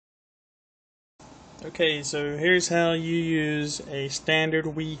Okay, so here's how you use a standard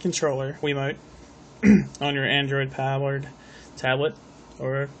Wii controller, Wiimote, on your Android-powered tablet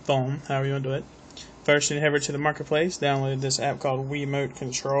or phone, however you want to do it. First, you head over to the marketplace, download this app called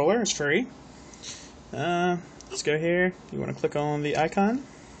WiimoteController. It's free. Let's go here. You want to click on the icon.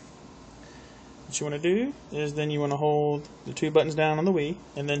 What you want to do is then you want to hold the two buttons down on the Wii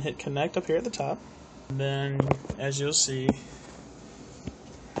and then hit connect up here at the top. And then, as you'll see,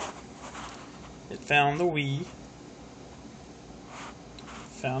 it found the Wii.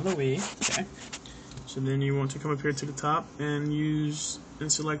 Okay. So then you want to come up here to the top and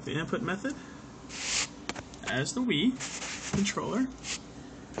select the input method as the Wii controller.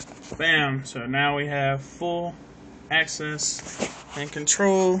 Bam! So now we have full access and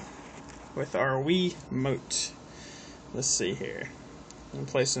control with our Wiimote. Let's see here. I'm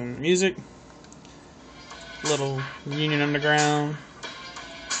gonna play some music. Little Union Underground.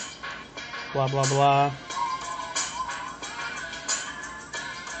 Blah blah blah.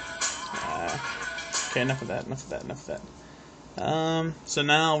 Okay, enough of that. So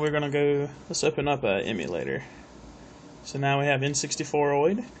now we're gonna go. Let's open up an emulator. So now we have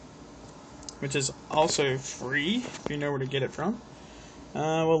N64oid, which is also free if you know where to get it from.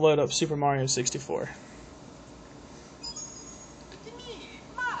 We'll load up Super Mario 64.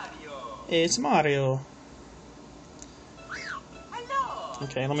 It's Mario.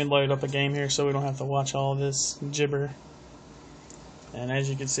 Okay, let me load up a game here so we don't have to watch all this gibber. And as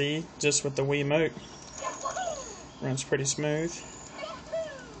you can see, just with the Wiimote, runs pretty smooth.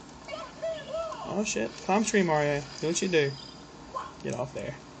 Oh shit, palm tree Mario, do what you do. Get off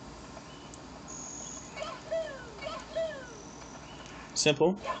there.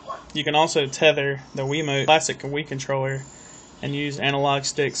 Simple. You can also tether the Wiimote classic Wii controller and use analog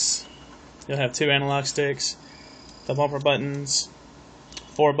sticks. You'll have two analog sticks, the bumper buttons,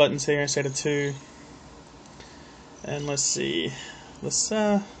 4 buttons here instead of 2. And let's see. Let's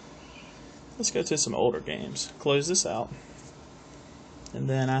go to some older games. Close this out. And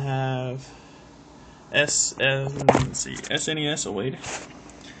then I have SNESoid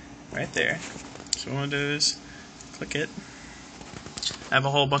right there. So what I'm gonna do is click it. I have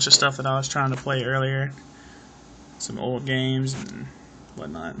a whole bunch of stuff that I was trying to play earlier. Some old games and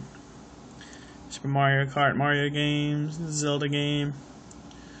whatnot. Super Mario Kart, Mario games, Zelda game.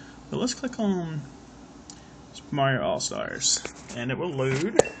 But let's click on Super Mario All-Stars. And it will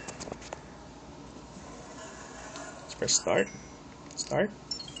load. Let's press start. Start.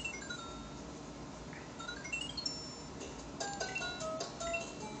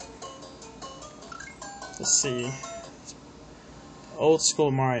 Let's see. Old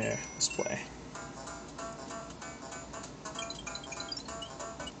school Mario. Let's play.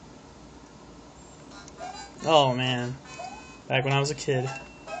 Oh man. Back when I was a kid.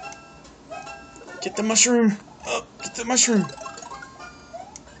 Get the mushroom! Oh, get the mushroom!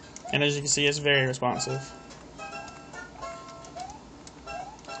 And as you can see, it's very responsive.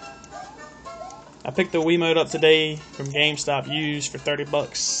 I picked the Wiimote up today from GameStop used for 30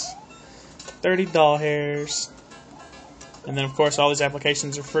 bucks. 30 doll hairs. And then of course all these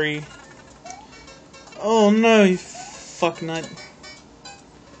applications are free. Oh no, you fuck nut.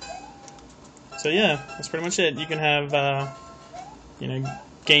 So yeah, that's pretty much it. You can have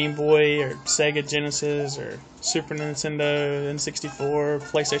Game Boy or Sega Genesis or Super Nintendo, N64,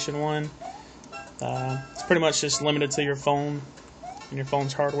 PlayStation 1. It's pretty much just limited to your phone and your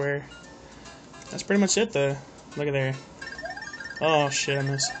phone's hardware. That's pretty much it though. Look at there. Oh shit, I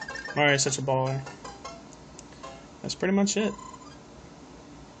missed. Mario's such a baller. That's pretty much it.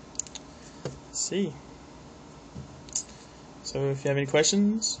 Let's see. So if you have any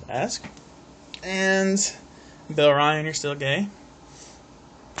questions, ask. And Bill Ryan, you're still gay.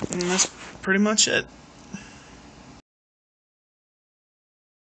 And that's pretty much it.